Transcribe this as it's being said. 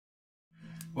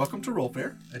Welcome to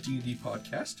Rollfair, a D&D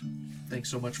podcast. Thanks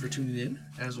so much for tuning in.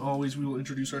 As always, we will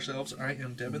introduce ourselves. I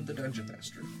am Devin, the Dungeon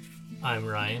Master. I'm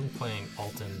Ryan, playing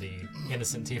Alton, the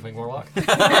innocent tiefling warlock.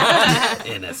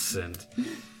 Innocent.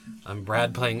 I'm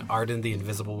Brad, playing Arden, the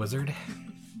invisible wizard.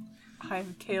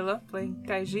 I'm Kayla, playing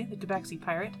Kaiji, the Tabaxi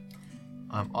pirate.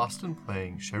 I'm Austin,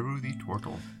 playing Sheru the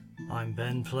Turtle. I'm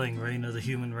Ben, playing Raina, the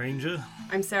human ranger.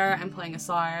 I'm Sarah, I'm playing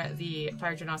Asar, the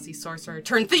Fire Genasi sorcerer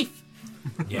turned thief.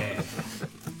 Yeah.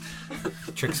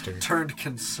 Trickster. Turned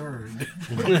concerned.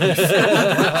 I love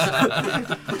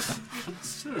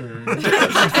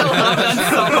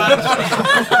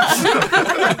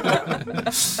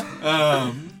that so much.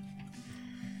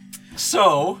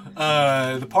 So,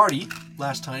 the party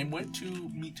last time went to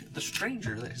meet the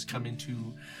stranger that has come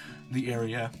into the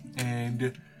area,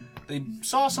 and they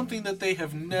saw something that they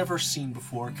have never seen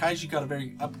before. Kaiji got a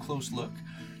very up-close look.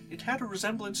 It had a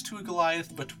resemblance to a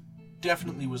Goliath, but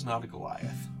definitely was not a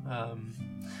Goliath.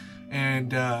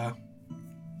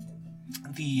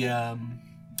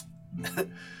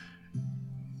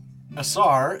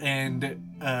 Asar and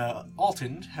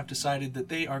Alton have decided that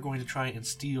they are going to try and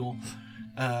steal...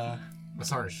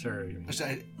 Asar is sure.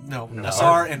 No,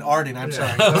 Asar and Arden, I'm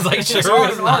sorry. I was like, sure.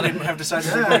 Asar and Arden have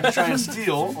decided they're going to try and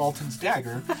steal Alton's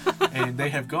dagger, and they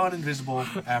have gone invisible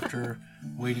after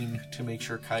waiting to make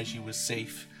sure Kaiji was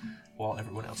safe while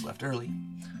everyone else left early.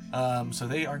 So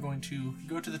they are going to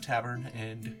go to the tavern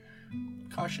and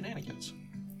cause shenanigans.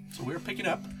 So we're picking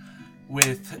up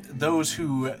with those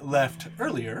who left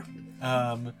earlier.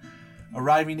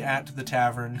 Arriving at the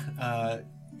tavern,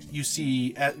 you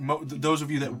see, those of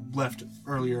you that left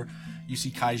earlier, you see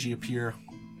Kaiji appear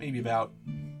maybe about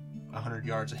 100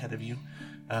 yards ahead of you.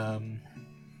 And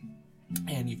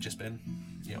you've just been,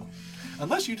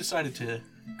 unless you decided to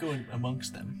go in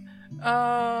amongst them.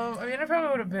 I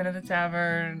probably would have been at the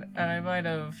tavern, and I might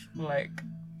have,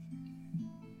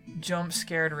 jump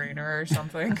scared Rainer or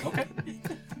something. Okay.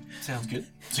 Sounds good.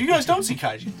 So you guys don't see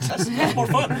Kaiji. That's more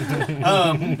fun.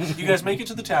 You guys make it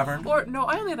to the tavern. Or, no,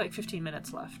 I only had 15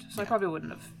 minutes left, so I probably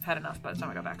wouldn't have had enough by the time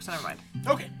I got back, so never mind.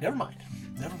 Okay, never mind.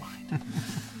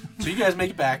 So you guys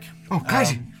make it back. Oh,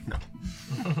 Kaiji! No.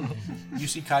 You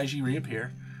see Kaiji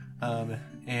reappear. And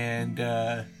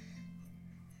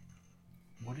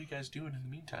what are you guys doing in the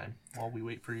meantime while we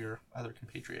wait for your other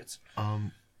compatriots?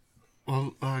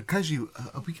 Kaiji,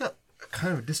 we got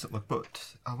kind of a distant look,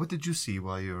 but what did you see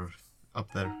while you were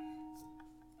up there?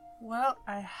 Well,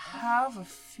 I have a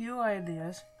few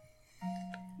ideas.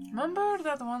 Remember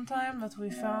that one time that we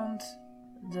found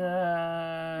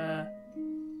the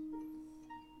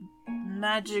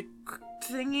magic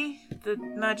thingy? The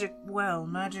magic well,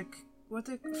 magic... What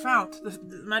they found? The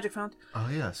magic fount. Oh,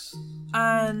 yes.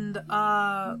 And,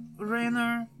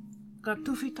 Rainer got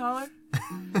 2 feet taller.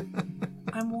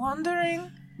 I'm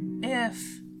wondering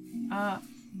if,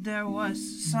 there was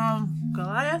some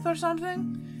Goliath or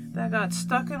something that got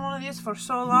stuck in one of these for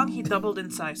so long he doubled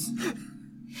in size.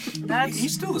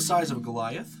 He's still the size of a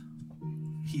Goliath.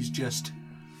 He's just,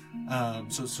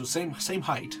 so same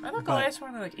height. I thought Goliaths were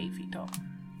only 8 feet tall.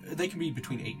 They can be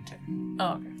between 8 and 10.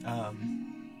 Oh, okay.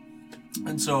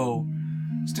 And so,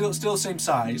 still the same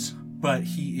size, but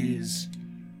he is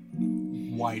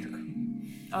wider.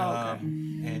 Oh, okay.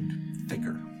 And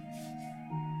thicker.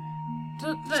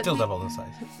 Still double in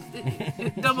size.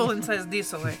 Double in size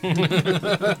decently.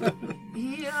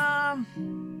 He,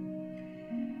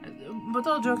 but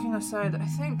all joking aside, I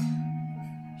think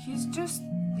he's just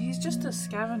a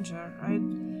scavenger. I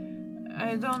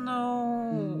don't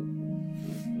know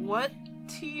what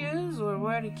he is or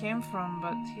where he came from,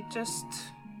 but he just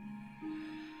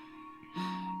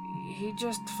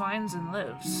finds and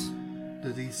lives.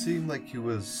 Did he seem like he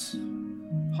was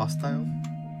hostile?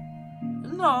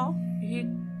 No, he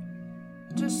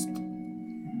just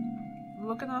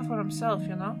looking out for himself,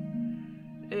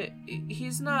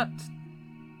 He's not...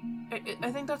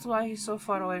 I think that's why he's so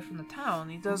far away from the town.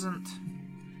 He doesn't...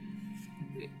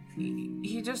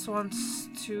 He just wants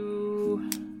to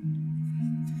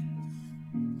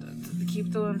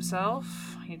keep to himself.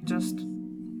 He just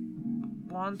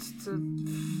wants to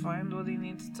find what he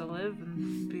needs to live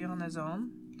and be on his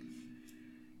own.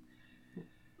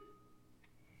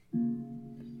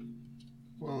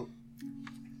 Well,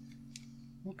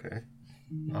 okay.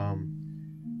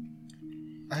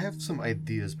 I have some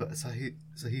ideas, but Sahid,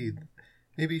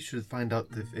 maybe you should find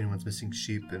out if anyone's missing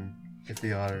sheep, and if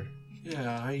they are...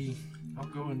 Yeah, I'll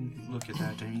go and look at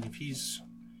that. I mean, if he's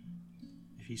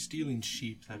stealing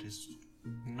sheep, that is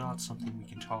not something we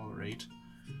can tolerate.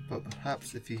 But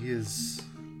perhaps if he is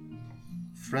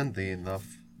friendly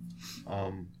enough,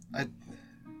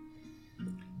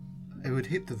 I would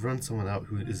hate to run someone out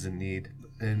who is in need.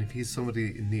 And if he's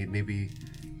somebody in need, maybe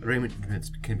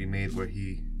arrangements can be made where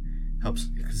he helps,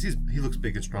 because he looks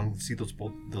big and strong. See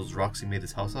those rocks he made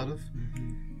his house out of?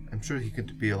 Mm-hmm. I'm sure he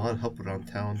could be a lot of help around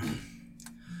town.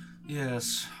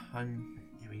 Yes, I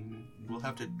mean, we'll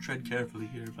have to tread carefully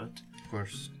here, but... Of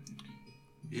course.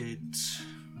 It's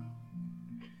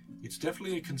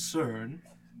definitely a concern,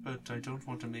 but I don't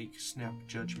want to make snap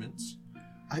judgments.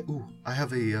 I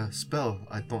have a spell.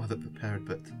 I don't have it prepared,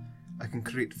 but I can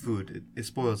create food. It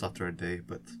spoils after a day,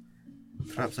 but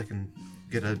perhaps I can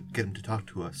get him to talk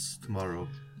to us tomorrow.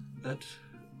 That's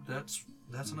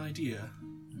an idea.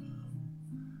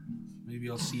 Maybe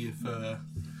I'll see if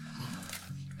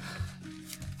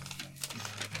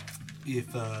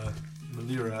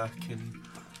Malira can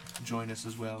join us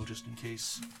as well, just in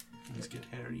case things get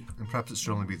hairy. And perhaps it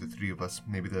should only be the three of us.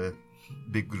 Maybe the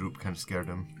big group kind of scared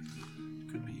him.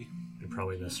 Could be. You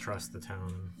probably mistrust the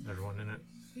town and everyone in it.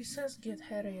 He says get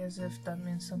hairy as if that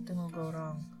means something will go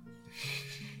wrong.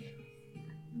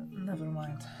 Never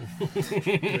mind.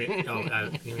 Wait,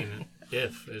 you mean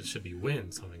if? It should be when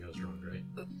something goes wrong, right?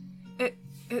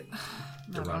 It.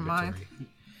 Never mind.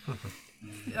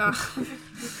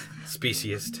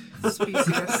 Speciest.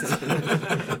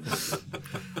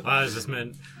 I just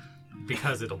meant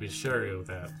because it'll be sure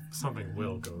that something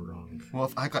will go wrong. Well,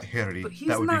 if I got hairy, But he's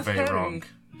that would be not very hairy. wrong.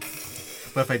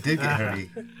 But if I did get hairy,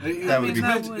 that would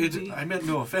be... I meant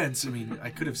no offense. I mean, I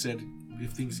could have said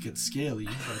if things get scaly,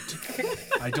 but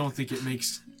I don't think it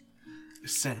makes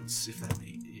sense if that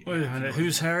makes... Wait a minute,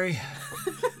 who's Harry?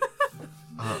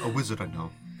 A wizard I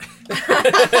know.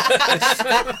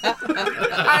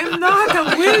 I'm not a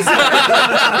wizard.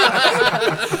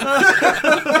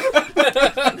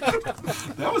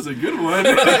 That was a good one.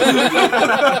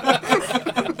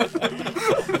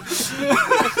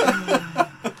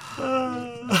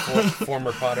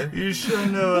 Former Potter. You sure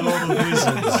know a lot of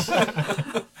wizards.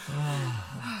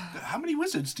 How many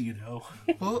wizards do you know?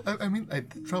 Well, I mean, I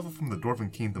traveled from the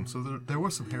Dwarven Kingdom, so there were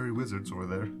some hairy wizards over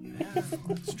there.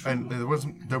 And there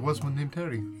was one named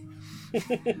Harry.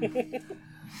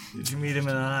 Did you meet him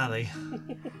in an alley?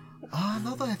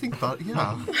 Now that I think about it,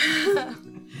 yeah.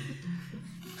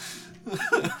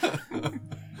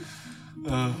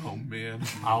 Oh, man.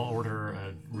 I'll order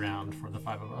a round for the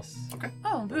 5 of us. Okay.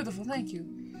 Oh, beautiful, thank you.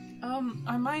 I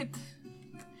might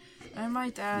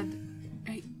add.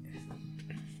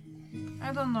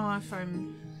 I don't know if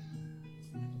I'm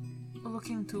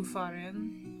looking too far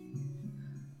in,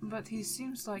 but he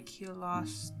seems like he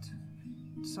lost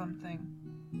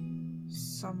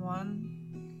someone.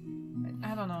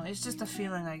 I don't know. It's just a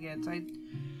feeling I get. I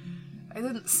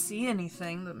didn't see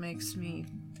anything that makes me.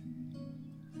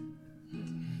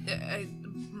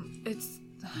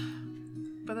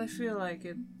 But I feel like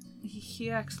it. He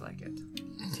acts like it.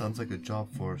 Sounds like a job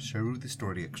for Sharu the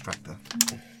Story Extractor.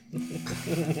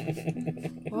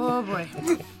 Oh boy.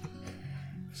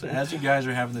 So as you guys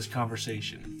are having this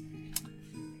conversation,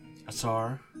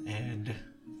 Asar and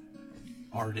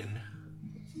Arden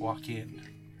walk in.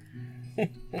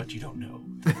 But you don't know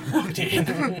they walked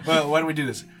in. Well, why don't we do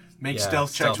this? Make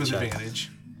stealth checks with advantage.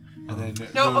 And then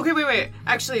No, okay, wait.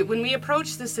 Actually, when we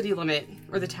approach the city limit,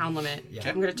 or the town limit,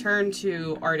 I'm going to turn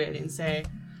to Arden and say,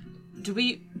 do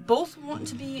we both want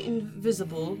to be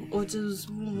invisible, or does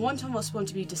one of us want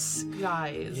to be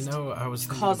disguised? You know, I was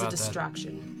thinking cause about a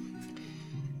distraction.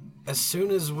 As soon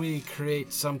as we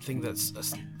create something that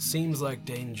seems like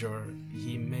danger,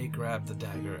 he may grab the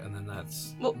dagger, and then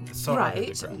that's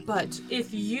right. But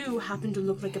if you happen to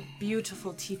look like a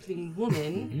beautiful tiefling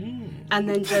woman, and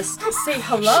then just say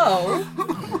hello,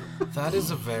 that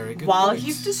is a very good while point.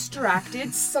 he's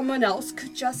distracted, someone else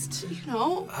could just,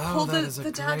 pull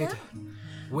the dagger.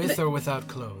 With or without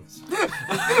clothes?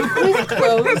 With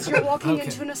clothes, you're walking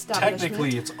into an establishment.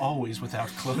 Technically, it's always without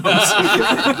clothes.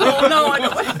 Oh no, I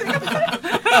don't want to think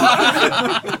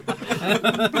about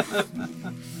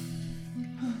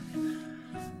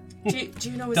it. Do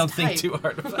you know his Don't type? think too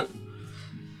hard about it.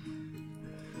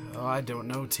 Oh, I don't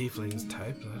know Tiefling's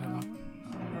type. I don't know.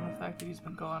 And the fact that he's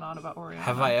been going on about Oriana.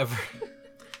 Have I ever...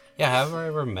 Yeah, have I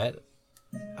ever met...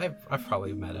 I've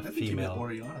probably met a female.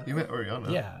 You met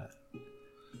Oriana? Yeah.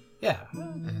 Yeah.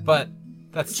 But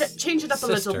that's change it up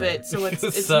sister. a little bit so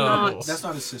it's So- not... That's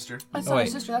not his sister. That's Oh, not wait.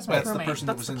 his sister, that's my That's the mermaid. person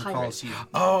that That's was in the pirate. Colosseum.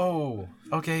 Oh.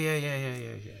 Okay,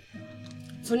 yeah.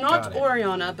 So not Got it.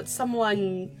 Oriana, but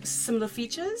someone similar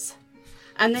features.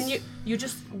 And then you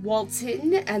just waltz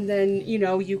in, and then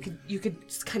you could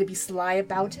just kind of be sly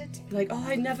about it, be like, oh,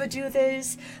 I never do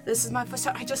this. This is my first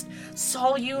time. I just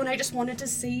saw you, and I just wanted to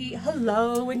say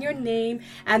hello and your name.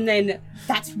 And then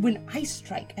that's when I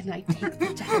strike, and I take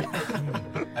the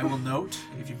dagger. I will note,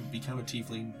 if you become a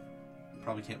tiefling, you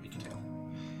probably can't make a tail.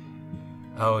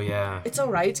 Oh, yeah. It's all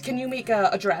right. Can you make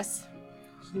a dress?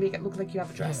 Can you make it look like you have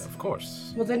a dress? Yeah, of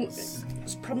course. Well, then, it's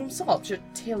problem solved. Your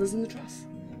tail is in the dress.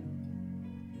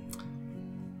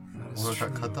 Well, it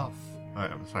got cut off.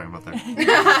 Alright, I'm sorry about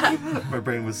that. My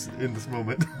brain was in this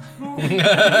moment.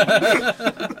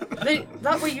 Then,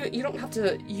 that way you don't have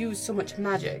to use so much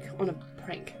magic on a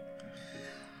prank.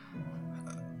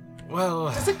 Well...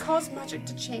 Does it cause magic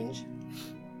to change?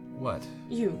 What?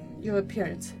 Your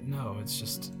appearance. No, it's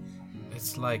just...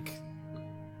 It's like...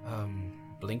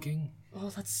 blinking? Oh,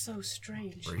 that's so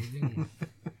strange. Breathing?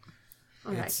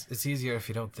 All right. It's easier if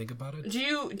you don't think about it. Do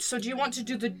you want to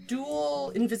do the dual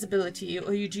invisibility,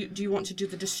 or do you want to do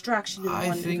the distraction in I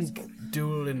one think invisible?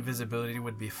 dual invisibility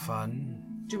would be fun.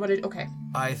 Do you want to... Okay.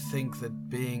 I think that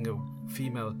being a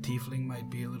female tiefling might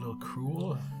be a little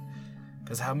cruel.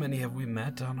 Because how many have we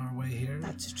met on our way here?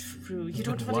 That's true. You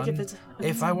don't But want to give one? it...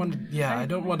 If I wanted... Yeah, I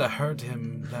don't want to hurt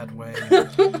him that way.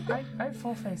 I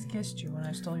full face kissed you when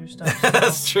I stole your stuff.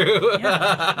 That's true.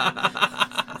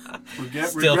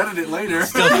 Regretted it later.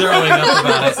 Still throwing up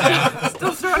about it. Yeah.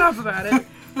 Still throwing up about it.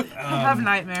 I have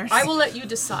nightmares. I will let you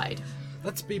decide.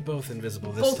 Let's be both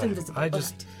invisible this Both time. invisible, I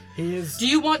just... alright. He is... Do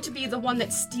you want to be the one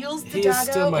that steals the He is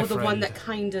dagger, still my or the one friend. that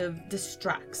kind of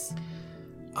distracts?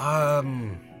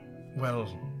 Well...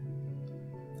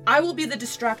 I will be the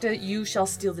distractor. You shall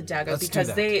steal the dagger, Let's do because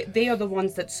that. they are the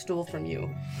ones that stole from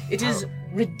you. It is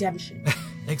redemption.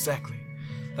 Exactly.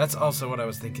 That's also what I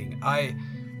was thinking. I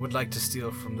would like to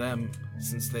steal from them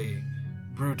since they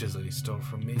brutally stole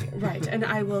from me. Right, and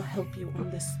I will help you on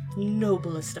this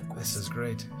noblest of This quests. is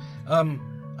great. I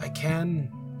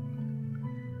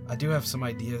do have some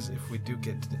ideas if we do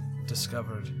get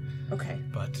discovered, Okay.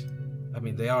 but I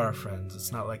mean, they are our friends.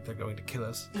 It's not like they're going to kill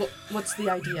us. What's the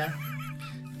idea?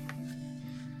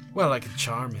 Well, I could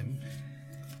charm him,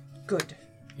 Good.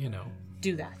 you know.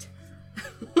 Do that.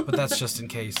 But that's just in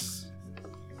case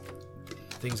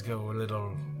things go a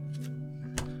little...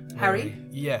 Harry?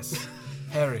 Yes,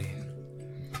 Harry.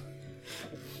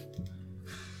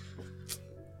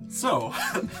 So,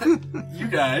 you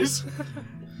guys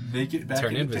make it back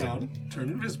Turn into invisible. town. Turn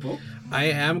invisible. I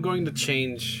am going to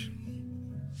change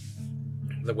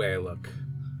the way I look.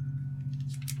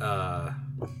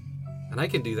 And I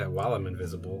can do that while I'm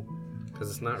invisible, because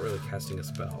it's not really casting a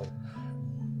spell.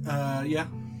 Yeah.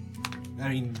 I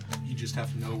mean, you just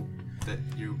have to know that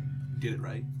you did it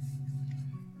right.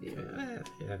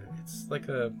 Yeah, it's like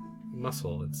a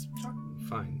muscle. It's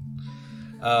fine.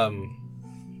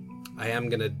 I am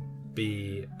gonna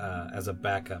be as a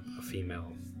backup a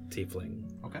female tiefling.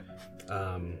 Okay.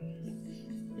 I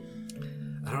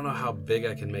don't know how big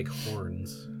I can make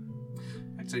horns.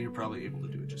 I'd say you're probably able to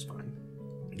do it just fine.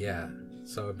 Yeah,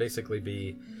 so it'd basically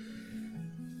be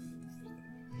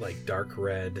like dark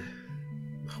red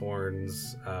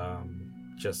horns,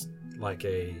 just like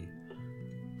a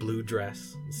blue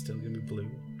dress. It's still gonna be blue.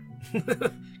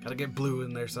 Gotta get blue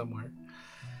in there somewhere.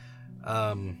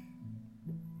 And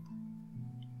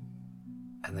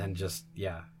then just,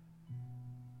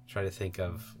 try to think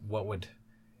of what would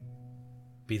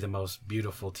be the most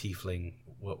beautiful tiefling.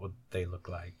 What would they look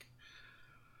like?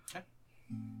 Okay.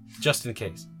 Just in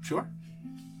case. Sure.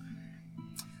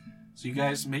 So you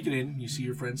guys make it in. You see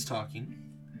your friends talking.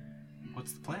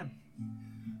 What's the plan?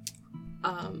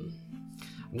 I'm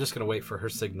just gonna wait for her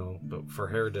signal, but for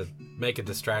her to make a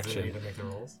distraction. to make the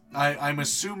rolls. I'm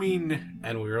assuming...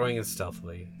 And we're going in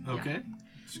stealthily. Okay.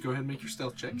 So go ahead and make your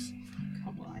stealth checks.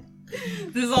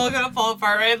 This is all gonna fall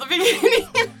apart right at the beginning.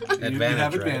 You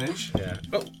have right? advantage. Yeah.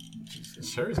 Oh,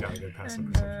 Sherry's got a good passive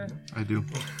And, perception. I do.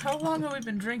 how long have we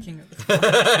been drinking at this point?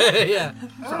 yeah.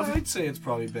 I'd say it's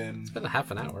probably been Been a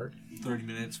half an hour. 30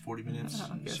 minutes, 40 minutes.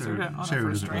 Okay, so Sherry, we're on our Sherry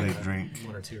first doesn't really drink. drink.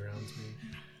 1 or 2 rounds,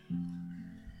 maybe.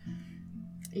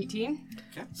 18.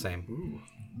 Same.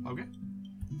 Okay.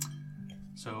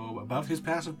 So above his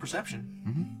passive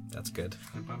perception. That's good.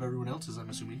 Above everyone else's, I'm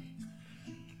assuming.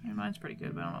 I mean, mine's pretty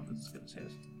good, but I don't know if it's as good as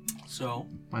his. So,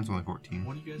 Mine's only 14.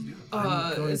 what are you guys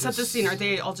doing? Set the scene. Are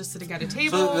they all just sitting at a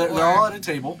table? So they're or... all at a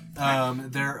table.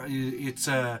 It's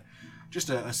just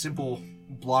a simple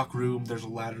block room. There's a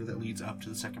ladder that leads up to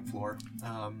the second floor,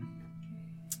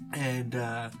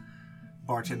 and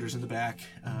bartenders in the back,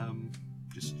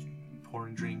 just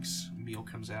pouring drinks. Meal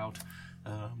comes out.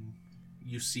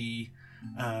 You see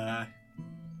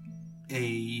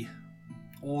a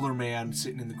older man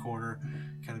sitting in the corner,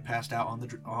 kind of passed out on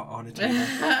a table.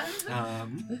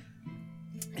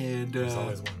 And There's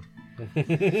always one.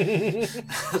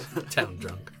 Town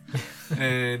drunk.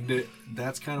 And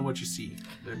that's kind of what you see.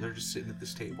 They're just sitting at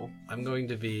this table. I'm going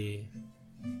to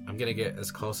get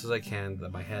as close as I can.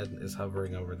 That my head is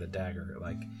hovering over the dagger.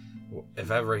 Like, if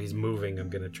ever he's moving, I'm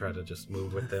gonna try to just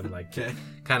move with him. Like, Okay.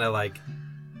 kind of like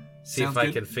see Sounds if I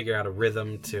good. can figure out a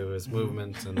rhythm to his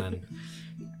movements, and then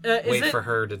Is wait it, for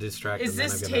her to distract. is and then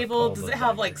this I'm gonna table, pull does the it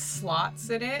have dagger. like slots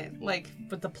in it? Like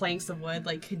with the planks of wood?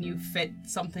 Like, can you fit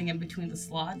something in between the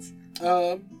slots?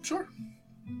 Sure.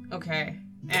 Okay.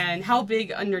 And how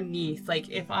big underneath? Like,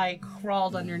 if I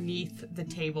crawled underneath the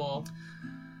table.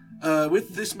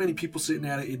 With this many people sitting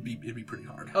at it, it'd be pretty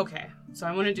hard. Okay. So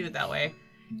I want to do it that way.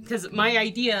 Because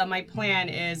my plan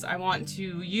is I want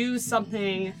to use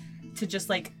something to just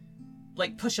like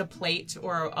push a plate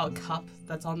or a cup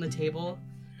that's on the table.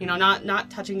 You know, not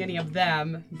touching any of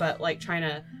them, but like trying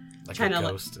to like trying a to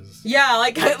ghost is yeah,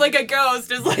 like a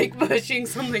ghost is like pushing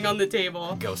something on the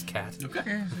table. ghost cat.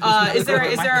 Okay. Is there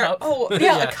cup. oh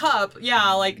yeah, a cup.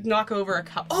 Yeah, like knock over a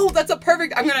cup. Oh, that's a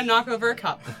perfect. I'm going to knock over a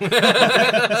cup.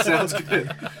 Sounds good.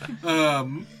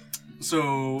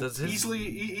 So Does his-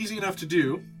 easy enough to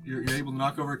do. You're able to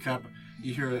knock over a cup.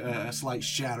 You hear a slight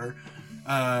shatter.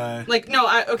 Like,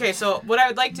 no, okay, so what I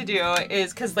would like to do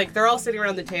is, because, like, they're all sitting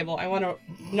around the table, I want to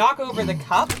knock over the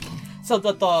cup so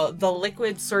that the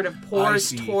liquid sort of pours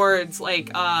see. towards,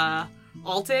 like,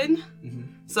 Alton,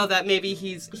 so that maybe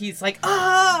he's like,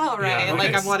 ah, right, Yeah, like,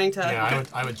 okay. I'm wanting to, Yeah,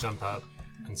 I would jump up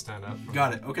and stand up.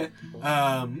 Got it. Okay.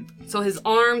 so his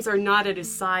arms are not at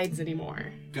his sides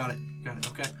anymore. Got it.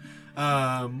 Okay.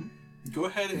 Go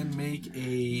ahead and make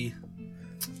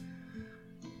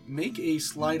a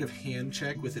sleight of hand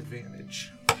check with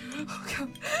advantage.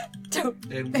 Don't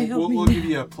And fail we'll me. give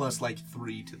you a plus like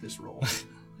 3 to this roll.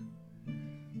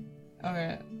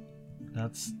 Okay.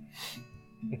 That's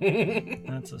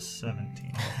a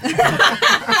 17.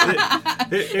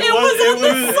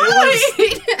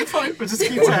 It's fine, but just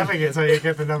keep tapping it so you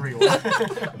get the number you want.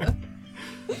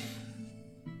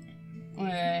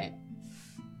 Alright.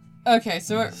 Okay,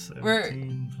 so we're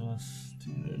 17 plus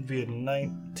 2. It'd be a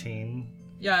 19.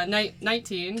 yeah,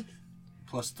 19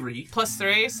 Plus 3. plus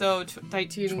 3, so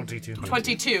 19. 22.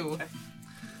 22.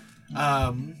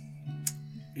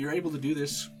 You're able to do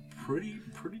this pretty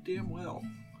damn well.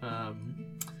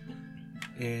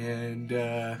 And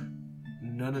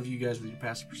none of you guys with your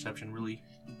passive perception really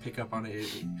pick up on it.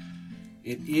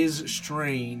 It is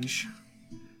strange.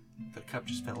 The cup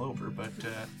just fell over, but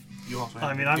you also have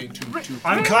I mean, to I'm- gain two.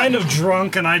 I'm kind of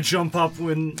drunk and I jump up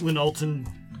when Alton,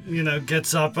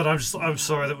 gets up, but I'm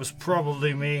sorry, that was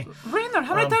probably me. Rainer,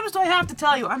 how many times do I have to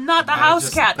tell you? I'm not the house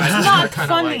cat. It's not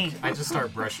funny. I just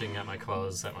start brushing at my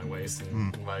clothes, at my waist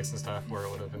and legs and stuff, where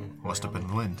it would have been. Must have been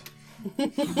the wind.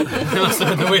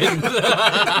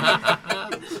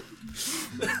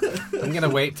 I'm gonna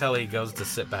wait till he goes to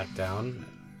sit back down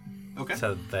Okay.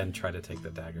 to then try to take the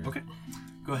dagger. Okay.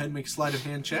 Go ahead and make a sleight of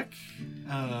hand check.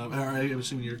 I'm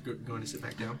assuming you're going to sit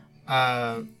back down.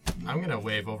 I'm gonna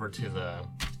wave over to the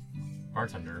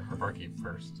bartender or barkeep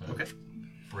first. To Okay.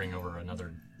 Bring over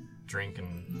another drink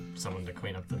and someone to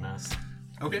clean up the mess,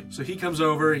 Okay. So he comes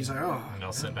over. He's like, "Oh, and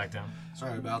I'll sit back down.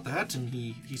 sorry about that," and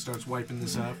he starts wiping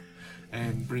this up,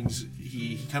 and brings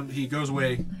he goes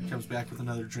away. He comes back with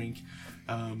another drink,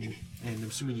 and I'm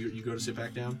assuming you go to sit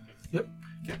back down. Yep.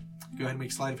 Okay. Go ahead and make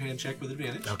a sleight of hand check with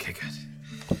advantage. Okay, good.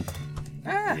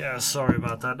 Yeah, sorry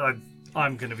about that.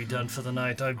 I'm gonna be done for the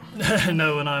night. I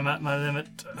know when I'm at my limit.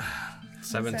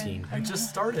 17. I just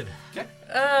started.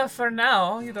 For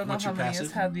now, you don't know What's how your many passive?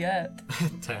 he's had yet.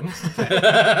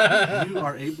 10. You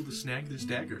are able to snag this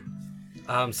dagger.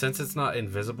 Since it's not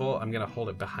invisible, I'm gonna hold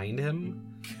it behind him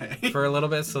Okay. for a little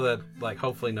bit so that, like,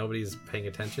 hopefully nobody's paying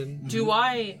attention. Do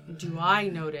I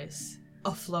notice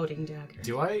a floating dagger?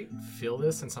 Do I feel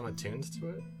this since I'm attuned to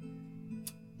it?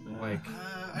 Like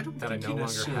I don't that I think no you longer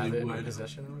necessarily have it in my would.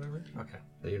 possession or whatever? Okay.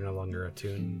 That you're no longer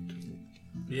attuned.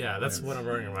 Yeah, that's what I'm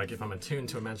wondering. Like, if I'm attuned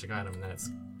to a magic item and then it's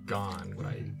gone, would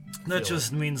I? That feel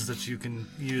just means that you can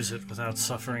use it without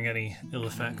suffering any ill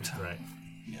effect. it? Right.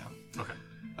 Yeah. Okay.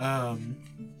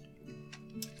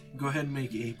 Go ahead and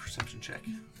make a perception check.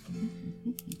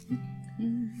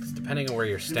 'Cause depending on where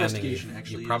you're standing, Investigation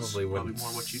actually you probably is wouldn't probably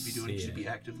more what you'd be doing. see You should it. be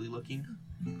actively looking.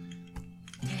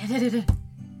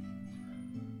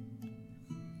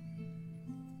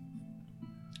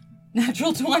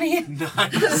 Natural 20.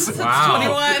 Nice. Wow.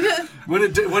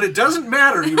 21. When it doesn't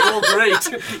matter, you roll great.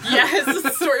 Yes, this is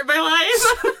the story of my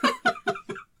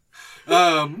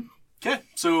life. Okay,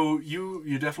 so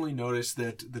you definitely notice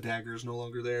that the dagger is no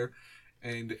longer there,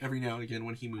 And every now and again,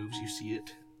 when he moves, you see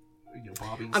it,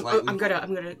 bobbing slightly. I'm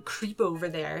gonna creep over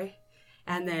there,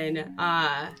 and then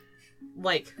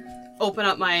open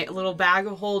up my little bag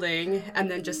of holding, and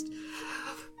then just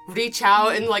reach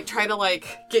out and try to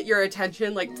get your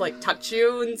attention, touch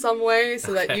you in some way,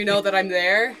 so that you know that I'm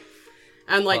there,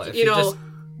 and Hold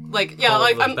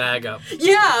the bag up.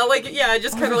 Yeah,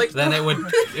 just kind of Then it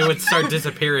would start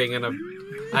disappearing, and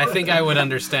I think I would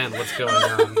understand what's going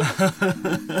on.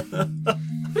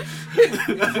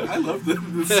 I love the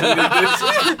scene of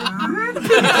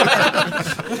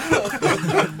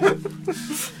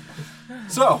this.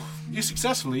 So, you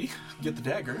successfully get the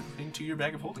dagger into your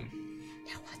bag of holding.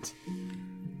 Now what?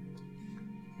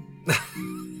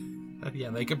 Yeah,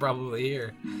 they could probably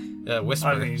hear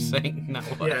whisper saying, "Not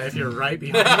what." Yeah, if you're right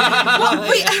behind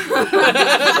me.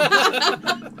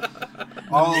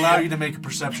 I'll allow you to make a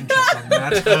perception check on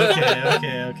that.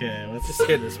 Okay. Let's Just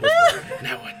hear this whisper.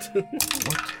 Now what?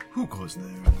 Who goes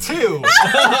there? 2.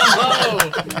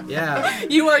 Oh, yeah.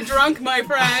 You are drunk, my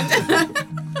friend.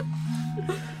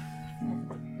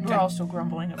 We're also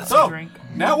grumbling about the So, drink.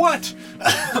 now what?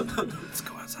 Let's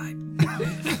go outside.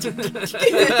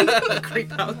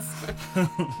 Creep outside.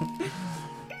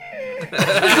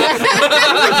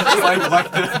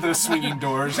 like the swinging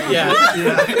doors. Yeah.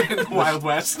 In the Wild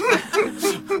West.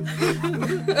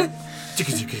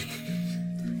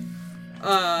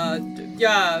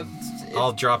 Yeah.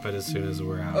 I'll drop it as soon as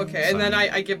we're out. Okay, and then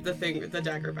I give the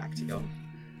dagger back to you.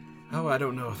 Oh, I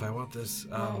don't know if I want this.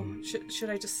 Should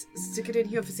I just stick it in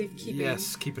here for safekeeping?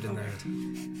 Yes, keep it in there.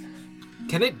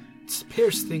 Can it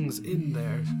pierce things in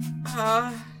there?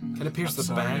 Can it pierce the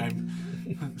Sorry, bag?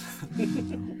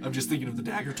 I'm just thinking of the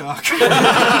dagger talk.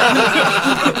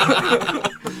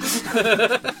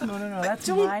 No, that's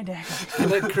my dagger.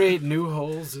 Can it create new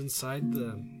holes inside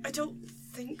the... I don't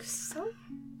think so.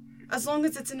 As long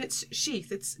as it's in its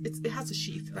sheath, it has a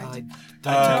sheath, right?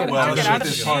 I took it Well, out of the the sheath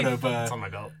sheath. is part of. It's on my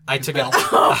belt. I took it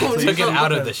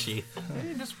out of the sheath.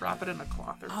 Maybe just wrap it in a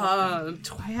cloth or something.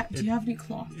 Do you have any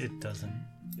cloth? It doesn't.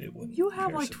 It wouldn't. You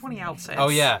have like 20 outfits. Oh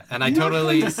yeah, and I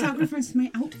totally sacrifice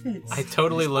my outfits. I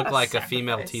totally look not a like a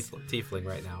female sacrifice. tiefling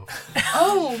right now.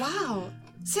 Oh wow!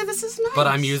 See, this is nice. But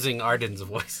I'm using Arden's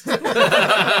voice.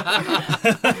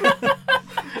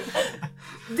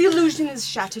 The illusion is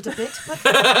shattered a bit, but.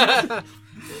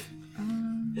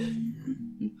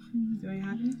 Do I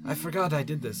have any? I forgot I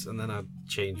did this, and then I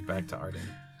changed back to Arden.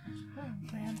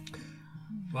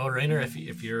 Well, Rainer, if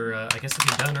you're, I guess if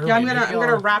you're done early. Yeah, I'm maybe gonna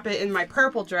I'll- wrap it in my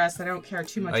purple dress. I don't care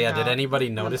too much. Oh yeah, about. did anybody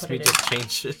I'm gonna notice put me it just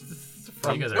change it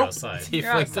Oh, you guys are outside. tiefling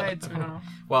You're outside, to- so we don't know.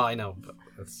 Well, I know, but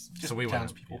that's So we went.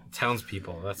 townspeople.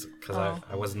 townspeople. That's because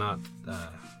I was not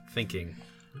thinking.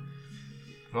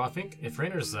 Well, I think if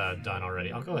Rainer's done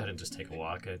already, I'll go ahead and just take a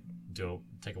walk.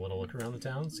 Take a little look around the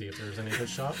town, see if there's any good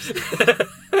shops.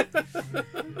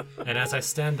 And as I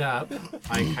stand up,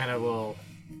 I kind of will.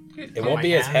 It won't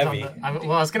be as heavy. I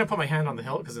was gonna put my hand on the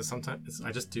hilt because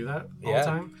I just do that all Yeah. the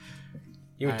time.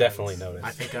 You would And definitely notice.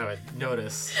 I think I would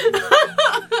notice.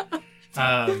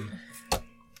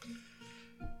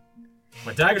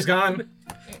 My dagger's gone.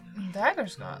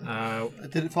 Dagger's gone.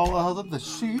 Did it fall out of the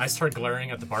sheet? I start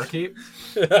glaring at the barkeep.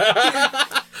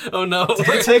 Oh no!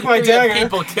 Take my We got dagger.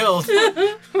 people killed.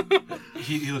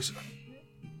 He looks.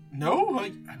 No, I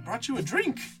brought you a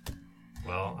drink.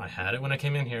 Well, I had it when I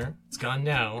came in here. It's gone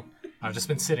now. I've just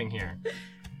been sitting here.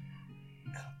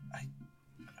 I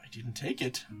didn't take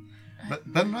it.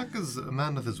 But Benrak is a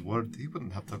man of his word. He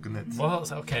wouldn't have taken it. Well,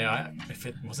 it's okay. If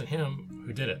it wasn't him,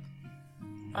 who did it?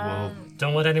 Well,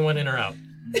 Don't let anyone in or out.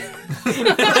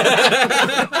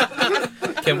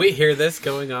 Can we hear this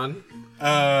going on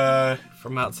Uh,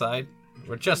 from outside?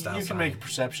 We're just outside. you can make a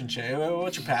perception check.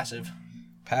 What's your passive?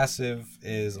 Passive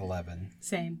is 11.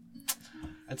 Same.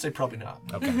 I'd say probably not.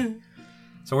 Okay.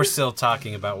 So we're still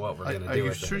talking about what we're gonna are do you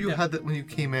with sure it. you had that when you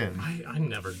came in? I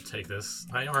never take this.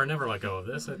 I never let go of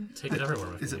this. I take it everywhere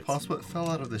with Is me. it possible it fell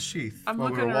out of the sheath I'm while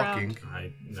we were looking around.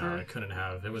 walking? I couldn't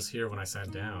have. It was here when I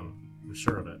sat down. I'm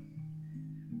sure of it.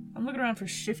 I'm looking around for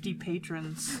shifty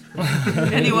patrons.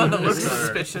 Anyone that looks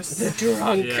Sorry. suspicious.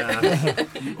 Yeah.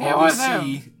 You Yeah, always what's that?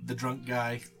 see the drunk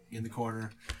guy in the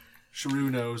corner.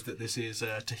 Sharu knows that this is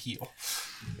to heal.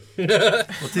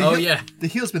 Oh yeah. The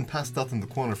heel's been passed out in the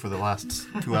corner for the last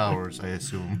 2 hours, I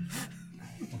assume.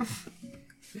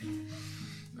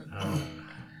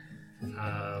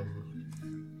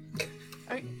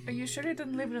 Are you sure you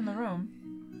didn't leave it in the room?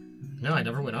 No, I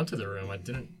never went out to the room. I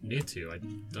didn't need to. I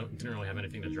didn't really have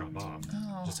anything to drop off.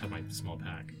 Oh. Just had my small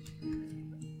pack.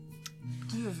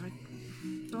 I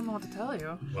don't know what to tell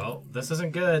you. Well, this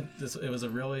isn't good. It was a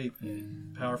really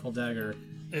powerful dagger.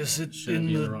 Is it Should in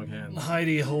be in the the wrong hands.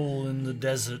 hidey hole in the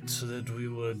desert so that we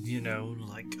would,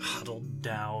 like huddled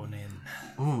down in?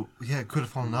 Ooh, yeah, it could have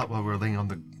fallen out while we were laying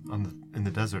in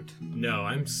the desert. No,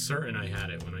 I'm certain I had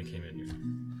it when I came in here.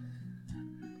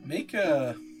 Make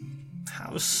a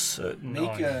How certain make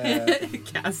are you? a.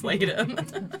 Gaslight him.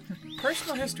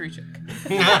 Personal history check.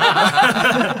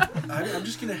 I'm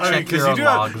just gonna check Because your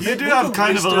you do have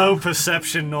kind of a low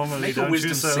perception normally, Make a don't you?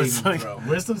 wisdom So it's saving like, throw.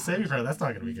 Wisdom saving throw. That's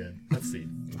not gonna be good. Let's see.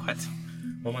 What?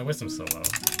 Well, my wisdom's so low.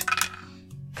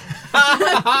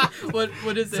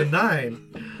 What is It's a it? 9.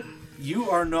 You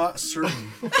are not certain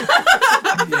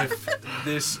if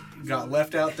this got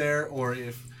left out there or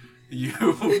if you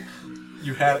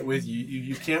had it with you.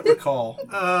 You can't recall.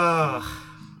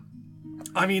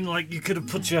 I mean, like, you could have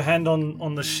put your hand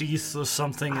on the sheath or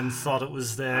something and thought it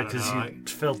was there because know, you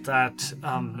felt that.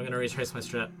 I'm gonna retrace my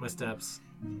steps,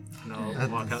 and I'll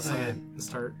walk outside and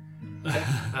start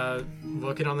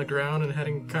looking on the ground and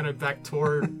heading kind of back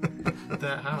toward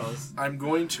that house. I'm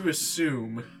going to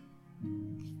assume.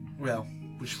 Well,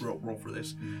 we should roll for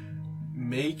this.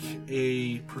 Make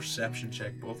a perception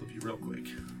check, both of you, real quick.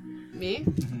 Me?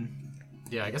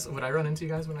 Yeah, I guess would I run into you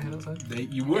guys when I head outside?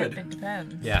 You would. It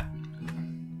depends. Yeah.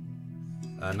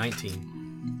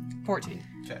 19. 14.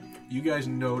 Okay. You guys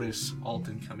notice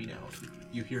Alton coming out.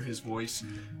 You hear his voice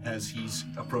as he's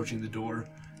approaching the door,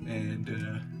 and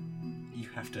you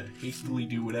have to hastily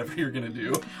do whatever you're gonna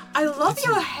do. I love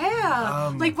your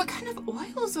hair. Like, what kind of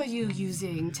oils are you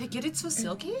using to get it so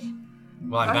silky?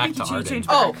 Well, I'm back to Arden.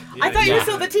 Oh, I thought you were Yeah.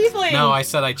 still the tiefling. No, I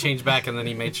said I changed back, and then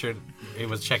he made sure he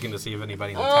was checking to see if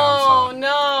anybody in the Oh town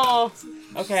no.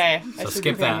 Okay. I should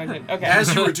skip be paying that. attention. Okay.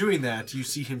 As you were doing that, you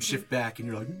see him shift back, and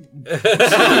you're like,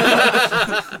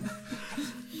 saw.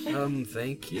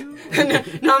 Thank you.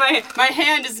 No, my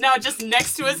hand is now just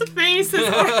next to his face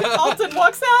as Alton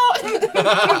walks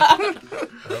out.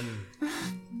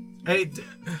 Hey,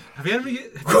 have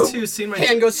you two seen my?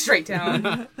 Hand goes straight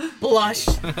down. Blush.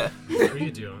 What are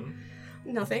you doing?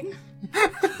 Nothing.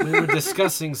 We were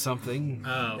discussing something.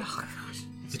 Oh gosh.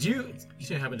 Did you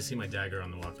didn't happen to see my dagger on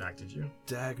the walk back, did you?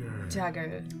 Dagger.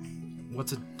 Dagger.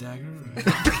 What's a dagger?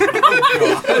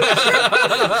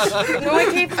 No,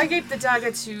 I gave the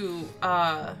dagger to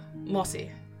Mossy.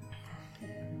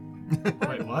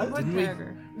 Wait, what? What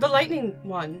dagger? The lightning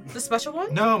one. The special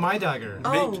one? No, my dagger.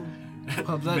 Oh.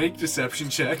 Well, that, make deception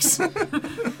checks. You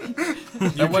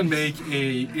can make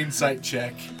a insight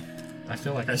check. I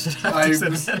feel like I should have I-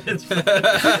 disadvantage.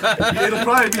 It'll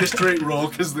probably be a straight roll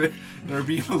because they're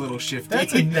being a little shifty.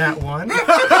 That's a nat 1.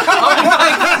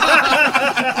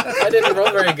 I didn't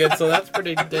roll very good, so that's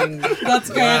pretty dang. That's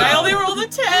good. I only rolled a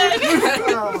 10.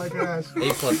 Oh my gosh.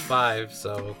 8 plus 5,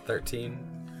 so 13.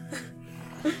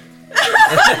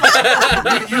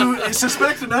 You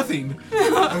suspect nothing.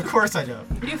 Of course I don't.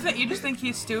 You just think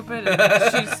he's stupid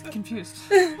and she's confused.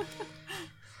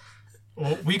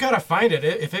 Well, we gotta find it.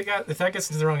 If that gets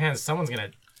into the wrong hands, someone's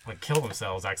gonna like kill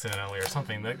themselves accidentally or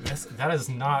something. That is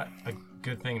not a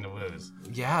good thing to lose.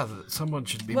 Yeah, someone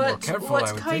should be more careful. What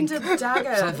I would kind think. of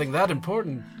dagger? Something that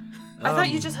important. I thought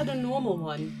you just had a normal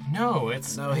one. No,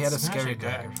 it's No, he had a it's scary magic.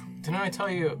 dagger. Didn't I tell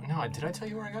you? No, did I tell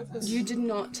you where I got this? You did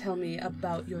not tell me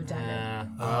about your dagger.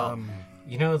 Well,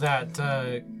 you know that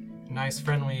nice,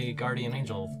 friendly guardian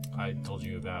angel I told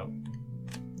you about?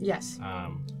 Yes.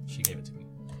 She gave it to me.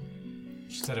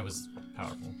 She said it was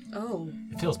powerful. Oh.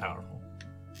 It feels powerful.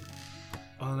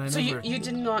 Well, and I So never... you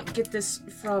did not get this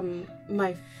from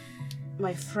my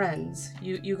friends.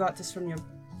 You got this from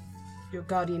your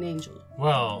guardian angel.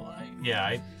 Well,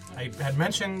 I had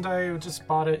mentioned I just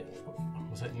bought it.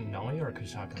 Was it in Noe or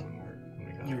Kushaka when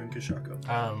we got it? You're in Kashako.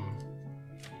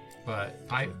 But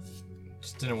I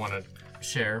just didn't want to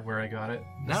share where I got it.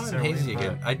 Now I'm necessarily, hazy but-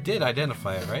 again. I did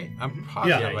identify it, right? I'm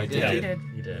positive I you did. did.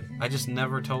 You did. I just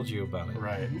never told you about it.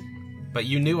 Right. But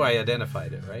you knew I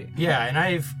identified it, right? Yeah, and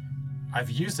I've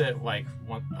used it like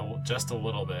just a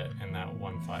little bit in that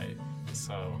one fight,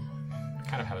 so I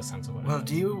kind of have a sense of what. Well, it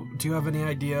do you have any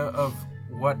idea of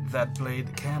what that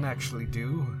blade can actually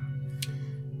do?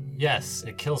 Yes,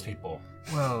 it kills people.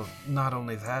 Well, not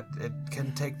only that, it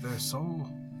can take their soul.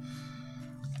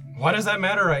 Why does that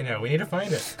matter right now? We need to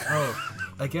find it. Oh,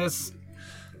 I guess...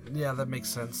 Yeah, that makes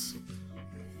sense.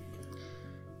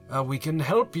 We can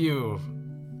help you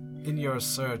in your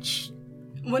search.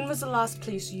 When was the last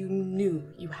place you knew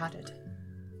you had it?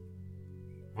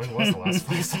 When was the last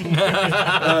place?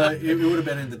 It would have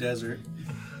been in the desert.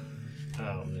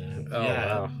 Oh man. Oh,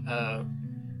 yeah. wow.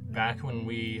 Back when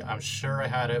I'm sure I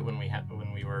had it when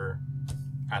we were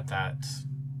at that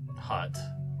hut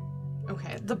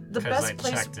Okay. The Because best I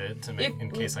place checked it to make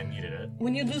in case I needed it.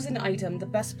 when you lose an item, the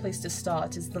best place to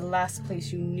start is the last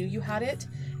place you knew you had it,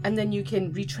 and then you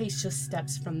can retrace your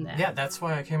steps from there. Yeah, that's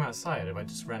why I came outside. If I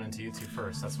just ran into you two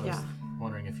first, that's what I was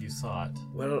wondering if you saw it.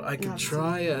 Well, I could Yeah,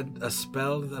 try a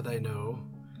spell that I know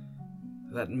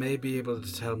that may be able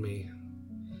to tell me.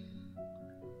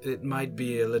 It might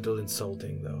be a little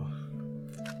insulting, though.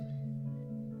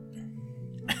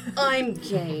 I'm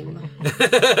game.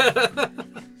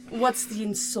 What's the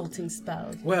insulting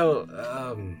spell? Well,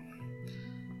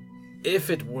 if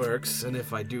it works, and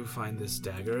if I do find this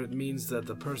dagger, it means that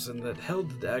the person that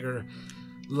held the dagger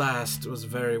last was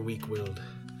very weak-willed.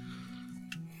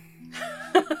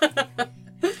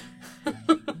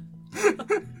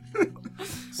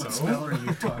 What spell are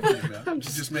you talking about? I'm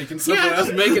just making something I'm up.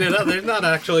 just making it up. There's not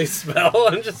actually a spell.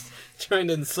 I'm just trying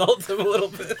to insult him a little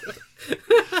bit.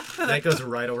 That goes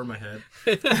right over my head.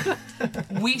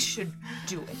 We should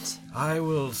do it. I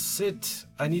will sit.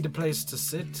 I need a place to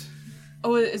sit.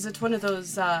 Oh, is it one of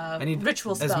those I need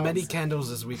ritual spells? as many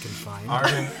candles as we can find.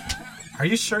 Arden, are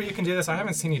you sure you can do this? I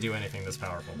haven't seen you do anything this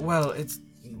powerful. Well,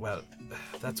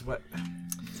 that's why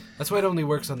it only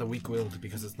works on the weak-willed,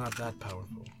 because it's not that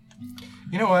powerful.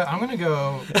 You know what? I'm gonna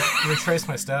go retrace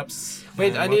my steps. Wait,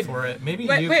 and I look need- for it. Maybe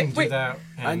Wait, you wait, can do wait. that.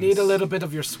 I and- need a little bit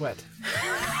of your sweat.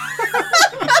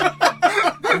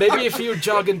 Maybe if you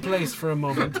jog in place for a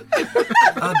moment.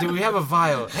 Do we have a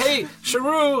vial? Hey,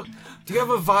 Sharu, do you have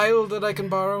a vial that I can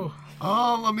borrow?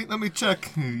 Oh, let me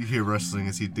check. You hear rustling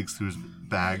as he digs through his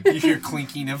bag. You hear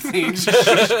clinking of things.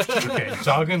 Okay,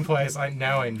 jog in place. I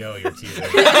know you're teasing.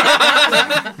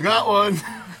 Got one.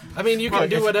 I mean, you can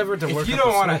do whatever to work. If you up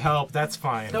don't the want to sweat. help, that's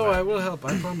fine. No, but- I will help.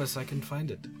 I promise. I can find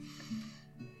it.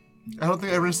 I don't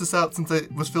think I rinsed this out since I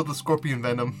was filled with scorpion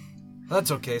venom.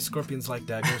 That's okay. Scorpions like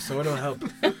daggers, so it'll help.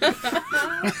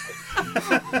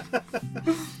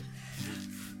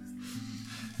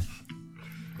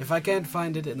 If I can't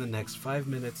find it in the next 5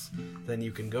 minutes, then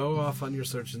you can go off on your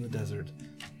search in the desert.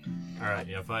 All right,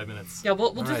 yeah, 5 minutes. Yeah,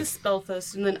 we'll do Alright. the spell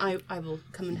first, and then I will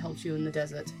come and help you in the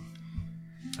desert.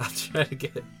 I'll try to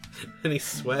get any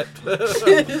sweat.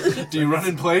 Do you run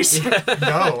in place?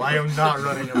 No, I am not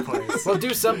running in place. Well,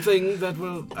 do something that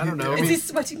will, I don't know. Is he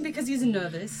sweating because he's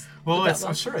nervous? Well, Would that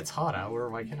I'm sure it's hot out.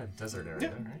 We're like in a desert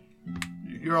area, right?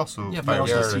 You're also Yeah, but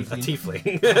also you're a tiefling.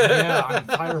 tiefling. Yeah, I'm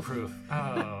fireproof. Oh,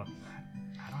 how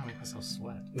do I make myself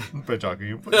sweat? by jogging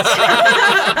in place.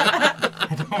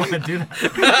 I don't want to do that.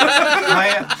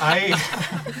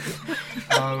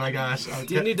 Oh my gosh.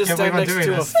 Do you need to Can't stand believe I'm next doing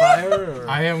to this. a fire? Or?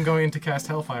 I am going to cast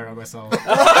Hellfire on myself.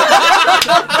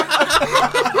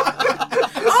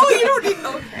 Oh, you don't need.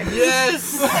 Okay.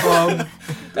 Yes!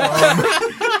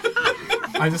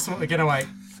 I just want to get like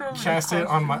cast it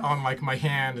on my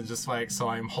hand and just like so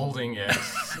I'm holding it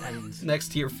and Next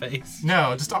to your face.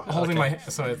 no, just holding my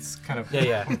so it's kind of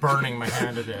Yeah. burning my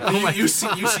hand a bit. You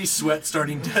see sweat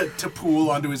starting to pool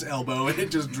onto his elbow, and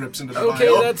it just drips into the Okay,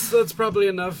 vial. that's probably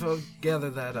enough. I'll gather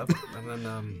that up. And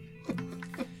then,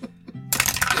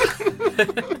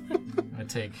 I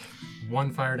take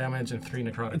 1 fire damage and 3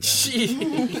 necrotic damage.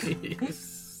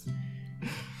 Jeez.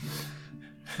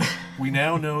 We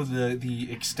now know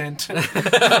the extent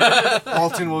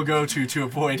Alton will go to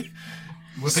avoid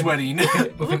sweating.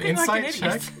 With an insight an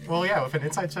check. idiot. Well, yeah, with an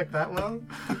insight check that low.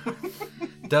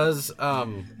 Does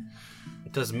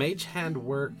Mage Hand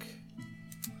work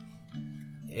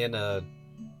in a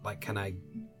can I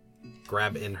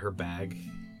grab in her bag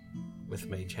with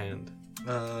Mage Hand?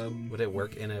 Would it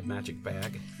work in a magic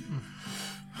bag?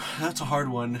 That's a hard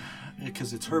one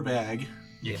because it's her bag.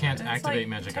 You can't It's activate like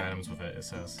magic items with it. It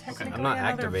says. Technically I'm not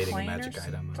another activating a plane or magic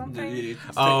item. something. It's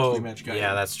Oh, technically magic item.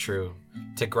 yeah, that's true.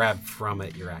 To grab from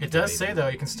it, you're It activating. does say though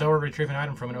you can still retrieve an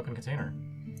item from an open container.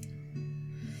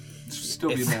 It's still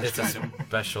be a It's magic a item.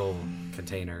 special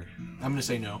container. I'm gonna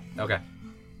say no. Okay.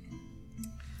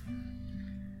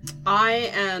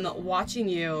 I am watching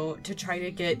you to try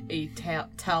to get a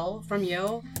tell from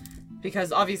you,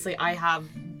 because obviously I have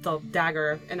the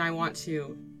dagger and I want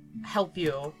to help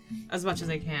you as much as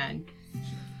I can.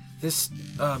 This,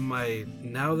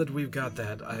 now that we've got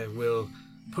that, I will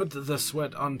put the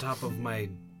sweat on top of my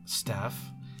staff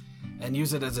and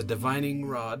use it as a divining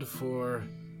rod for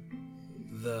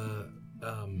the,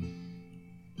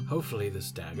 hopefully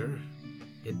this dagger.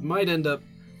 It might end up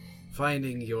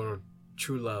finding your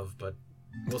true love, but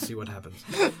we'll see what happens.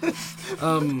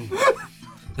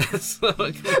 So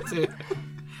I'm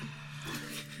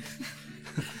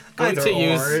going to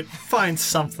use... Find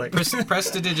something.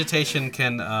 Prestidigitation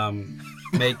can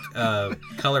make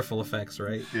colorful effects,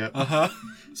 right? Yeah. Uh huh.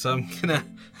 So I'm gonna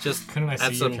just Couldn't I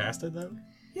add see some. you cast it though?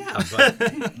 Yeah, but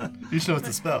You should know it's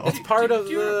a spell. it's part of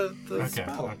the Okay.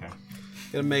 spell. Okay.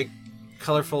 Gonna make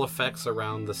colorful effects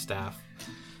around the staff,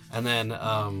 and then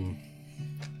I'm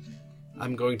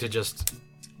going to just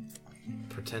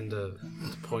pretend to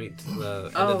point the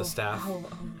end of the staff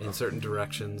in certain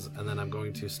directions, and then I'm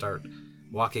going to start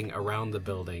walking around the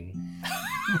building.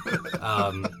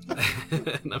 And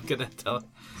I'm gonna tell,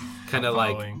 kind of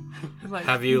like, Like,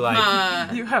 have you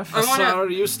like, you have. Asar,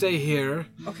 you stay here,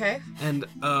 Okay. and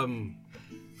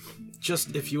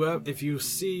just if you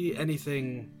see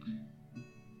anything,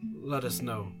 let us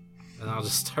know. And I'll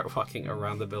just start walking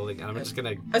around the building. And I'm just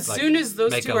gonna. As like, soon as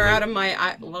those make two a are link. out of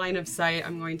my line of sight,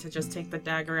 I'm going to just take the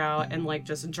dagger out and like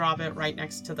just drop it right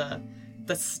next to the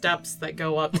steps that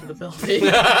go up to the building.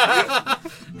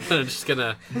 I'm just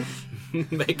gonna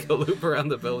make a loop around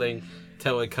the building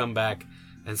till we come back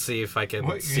and see if I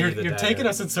can see You're the dagger. taking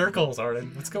us in circles,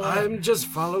 Arden. What's going on? I'm just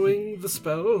following the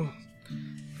spell.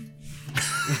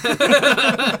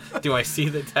 Do I see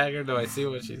the dagger? Do I see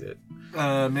what she did?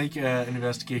 Make an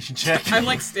investigation check. I'm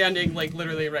like standing like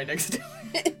literally right next to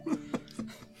it.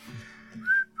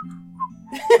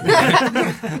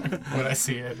 Would I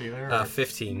see it either?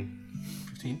 15.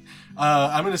 15.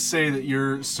 I'm going to say that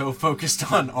you're so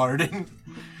focused on Arden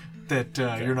that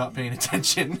you're not paying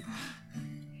attention.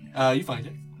 You find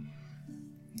it.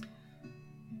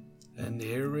 And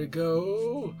here we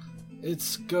go.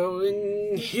 It's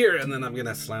going here, and then I'm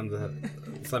gonna slam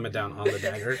it down on the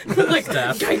dagger. Like,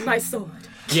 Staff. guide my sword.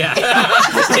 Yeah.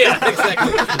 Yeah,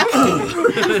 exactly.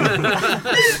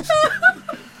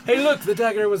 Hey, look, the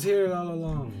dagger was here all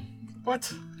along.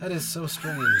 What? That is so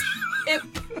strange.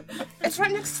 It's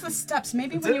right next to the steps.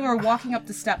 Maybe when you were walking up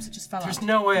the steps, it just fell There's out.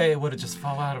 no way it would have just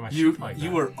fall out of my You shoe like that.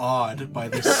 you were awed by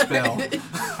this spell.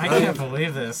 I can't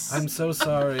believe this. I'm so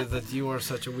sorry that you are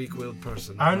such a weak-willed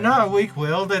person. I'm not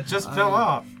weak-willed. It just fell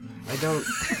off. I don't.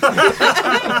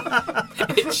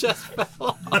 It just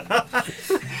fell off.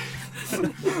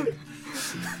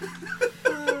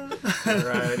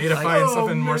 Alright, I need to find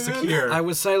something more secure. I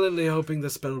was silently hoping the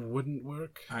spell wouldn't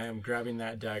work. I am grabbing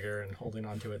that dagger and holding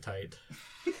onto it tight.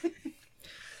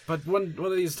 But one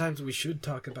of these times we should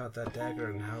talk about that dagger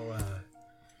and how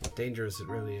dangerous it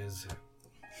really is.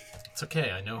 It's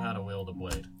okay. I know how to wield a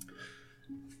blade.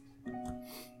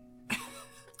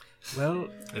 Well,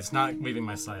 It's not leaving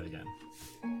my side again.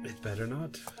 it better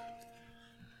not.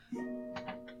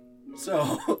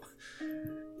 So,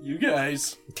 you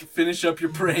guys finish up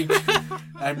your prank.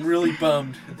 I'm really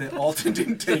bummed that Alton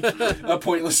didn't take a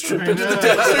pointless trip into the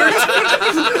desert.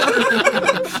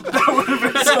 That would have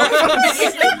been so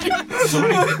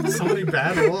funny. So many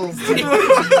bad rolls.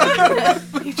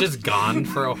 He's just gone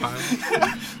for a while.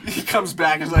 He comes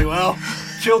back and is like, well,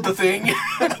 killed the thing.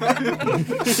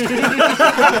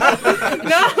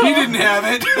 No. He didn't have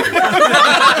it.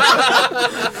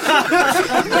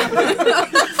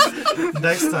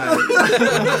 Next time.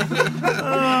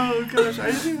 Oh gosh,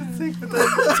 I didn't even think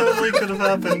that totally could have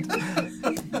happened.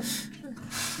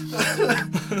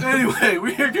 Anyway,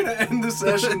 we are going to end the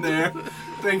session there.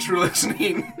 Thanks for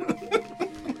listening.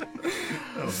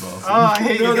 That was awesome. Oh, I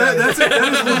hate No, you guys. that's it.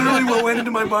 That is literally what went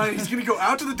into my mind. He's going to go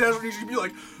out to the desert and he's going to be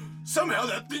like, somehow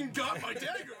that thing got my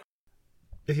dagger.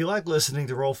 If you like listening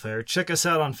to Rollfair, check us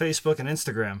out on Facebook and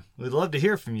Instagram. We'd love to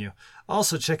hear from you.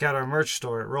 Also, check out our merch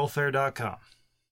store at rollfair.com.